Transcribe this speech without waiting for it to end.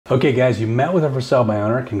Okay guys, you met with a for sale by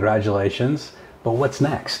owner, congratulations. But what's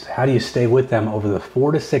next? How do you stay with them over the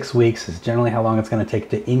 4 to 6 weeks is generally how long it's going to take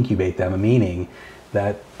to incubate them, meaning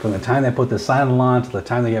that from the time they put the sign on the lawn to the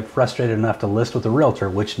time they get frustrated enough to list with a realtor,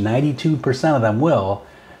 which 92% of them will,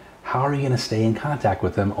 how are you going to stay in contact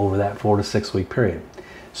with them over that 4 to 6 week period?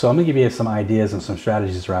 So I'm going to give you some ideas and some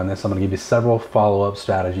strategies around this. I'm going to give you several follow-up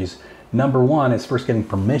strategies. Number one is first getting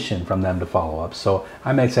permission from them to follow up. So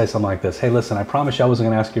I may say something like this: hey, listen, I promise you I wasn't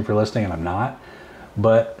going to ask you for a listing, and I'm not.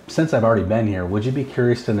 But since I've already been here, would you be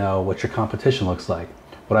curious to know what your competition looks like?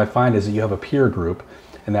 What I find is that you have a peer group,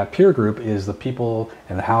 and that peer group is the people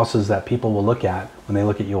and the houses that people will look at when they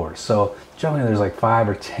look at yours. So generally there's like 5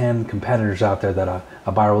 or 10 competitors out there that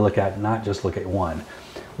a buyer will look at, not just look at one.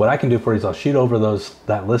 What I can do for you is I'll shoot over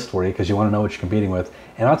that list for you because you want to know what you're competing with,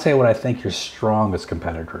 and I'll tell you what I think your strongest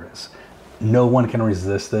competitor is. No one can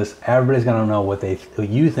resist this. Everybody's going to know what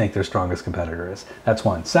you think their strongest competitor is. That's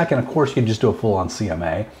one. Second, of course, you can just do a full-on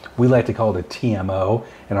CMA. We like to call it a TMO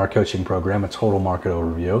in our coaching program, a total market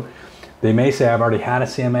overview. They may say, I've already had a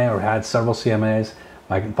CMA or had several CMAs.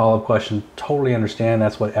 My follow-up question, totally understand.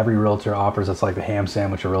 That's what every realtor offers. It's like the ham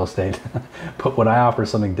sandwich of real estate. But what I offer is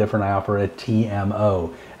something different. I offer a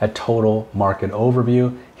TMO, a total market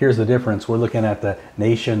overview. Here's the difference. We're looking at the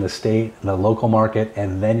nation, the state, the local market,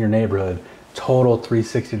 and then your neighborhood. Total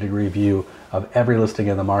 360-degree view of every listing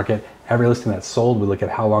in the market. Every listing that's sold, we look at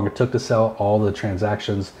how long it took to sell, all the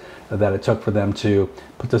transactions that it took for them to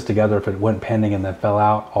put this together, if it went pending and then fell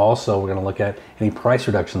out. Also, we're going to look at any price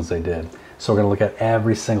reductions they did. So we're going to look at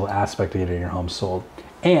every single aspect of getting your home sold.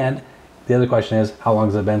 And the other question is, how long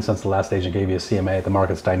has it been since the last agent gave you a CMA? The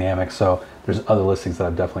market's dynamic, so there's other listings that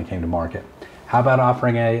have definitely came to market. How about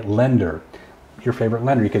offering a lender? Your favorite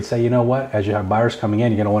lender. You could say, you know what, as you have buyers coming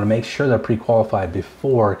in, you're going to want to make sure they're pre-qualified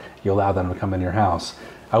before you allow them to come in your house.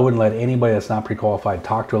 I wouldn't let anybody that's not pre-qualified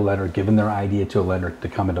talk to a lender, giving their idea to a lender to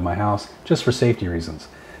come into my house, just for safety reasons.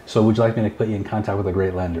 So would you like me to put you in contact with a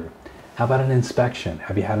great lender? How about an inspection?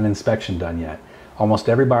 Have you had an inspection done yet? Almost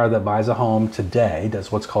every buyer that buys a home today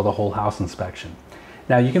does what's called a whole house inspection.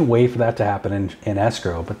 Now you can wait for that to happen in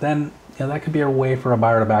escrow, but then that could be a way for a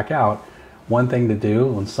buyer to back out. One thing to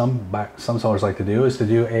do, and some sellers like to do, is to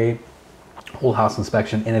do a whole house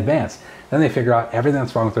inspection in advance. Then they figure out everything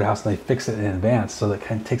that's wrong with their house and they fix it in advance, so that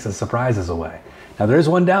kind of takes the surprises away. Now there is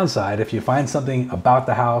one downside. If you find something about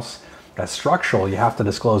the house that's structural, you have to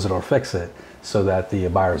disclose it or fix it so that the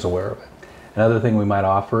buyer is aware of it. Another thing we might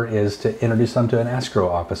offer is to introduce them to an escrow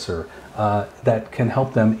officer that can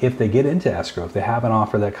help them if they get into escrow, if they have an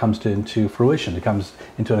offer that comes into fruition, it comes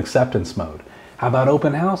into an acceptance mode. How about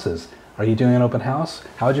open houses? Are you doing an open house?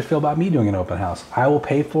 How would you feel about me doing an open house? I will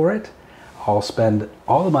pay for it. I'll spend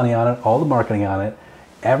all the money on it, all the marketing on it.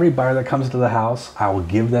 Every buyer that comes to the house, I will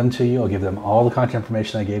give them to you. I'll give them all the contact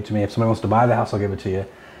information they gave to me. If somebody wants to buy the house, I'll give it to you.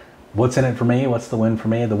 What's in it for me? What's the win for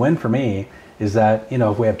me? The win for me is that,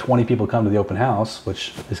 if we have 20 people come to the open house,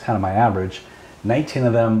 which is kind of my average, 19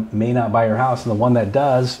 of them may not buy your house, and the one that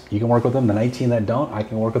does, you can work with them. The 19 that don't, I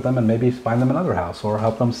can work with them and maybe find them another house or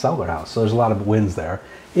help them sell their house. So there's a lot of wins there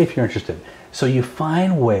if you're interested. So you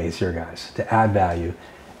find ways here, guys, to add value,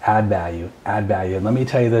 add value, add value. And let me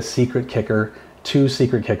tell you the secret kicker, 2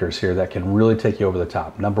 secret kickers here that can really take you over the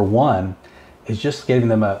top. Number one is just giving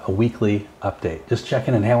them a weekly update. Just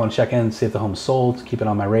checking in. Hey, I want to check in, see if the home's sold, keep it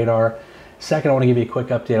on my radar. Second, I want to give you a quick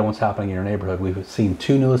update on what's happening in your neighborhood. We've seen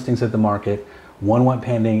 2 new listings hit the market. 1 went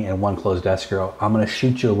pending and 1 closed escrow. I'm going to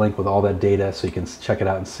shoot you a link with all that data so you can check it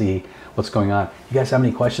out and see what's going on. You guys have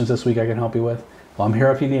any questions this week I can help you with? Well, I'm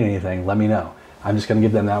here if you need anything. Let me know. I'm just going to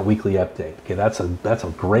give them that weekly update. Okay, that's a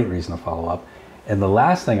great reason to follow up. And the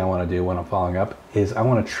last thing I want to do when I'm following up is I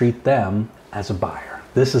want to treat them as a buyer.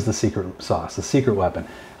 This is the secret sauce, the secret weapon.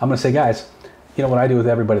 I'm going to say, guys, what I do with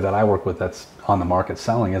everybody that I work with that's on the market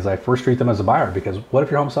selling is I first treat them as a buyer, because what if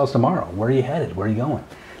your home sells tomorrow? Where are you headed? Where are you going?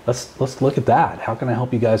 Let's look at that. How can I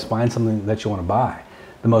help you guys find something that you want to buy?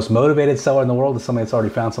 The most motivated seller in the world is somebody that's already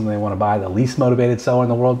found something they want to buy. The least motivated seller in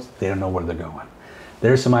the world, they don't know where they're going.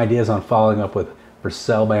 There's some ideas on following up with for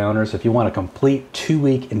sale by owners. If you want a complete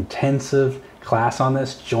 2-week intensive class on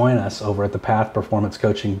this, join us over at the Path Performance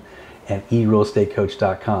Coaching at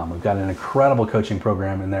eRealEstateCoach.com. We've got an incredible coaching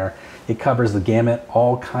program in there. It covers the gamut,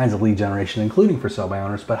 all kinds of lead generation, including for sale by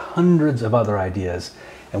owners, but hundreds of other ideas.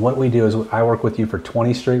 And what we do is I work with you for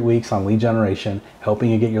 20 straight weeks on lead generation, helping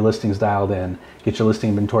you get your listings dialed in, get your listing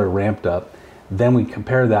inventory ramped up. Then we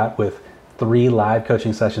compare that with 3 live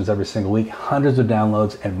coaching sessions every single week, hundreds of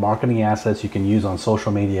downloads, and marketing assets you can use on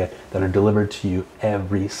social media that are delivered to you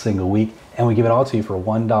every single week. And we give it all to you for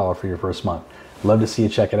 $1 for your first month. Love to see you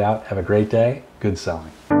check it out. Have a great day. Good selling.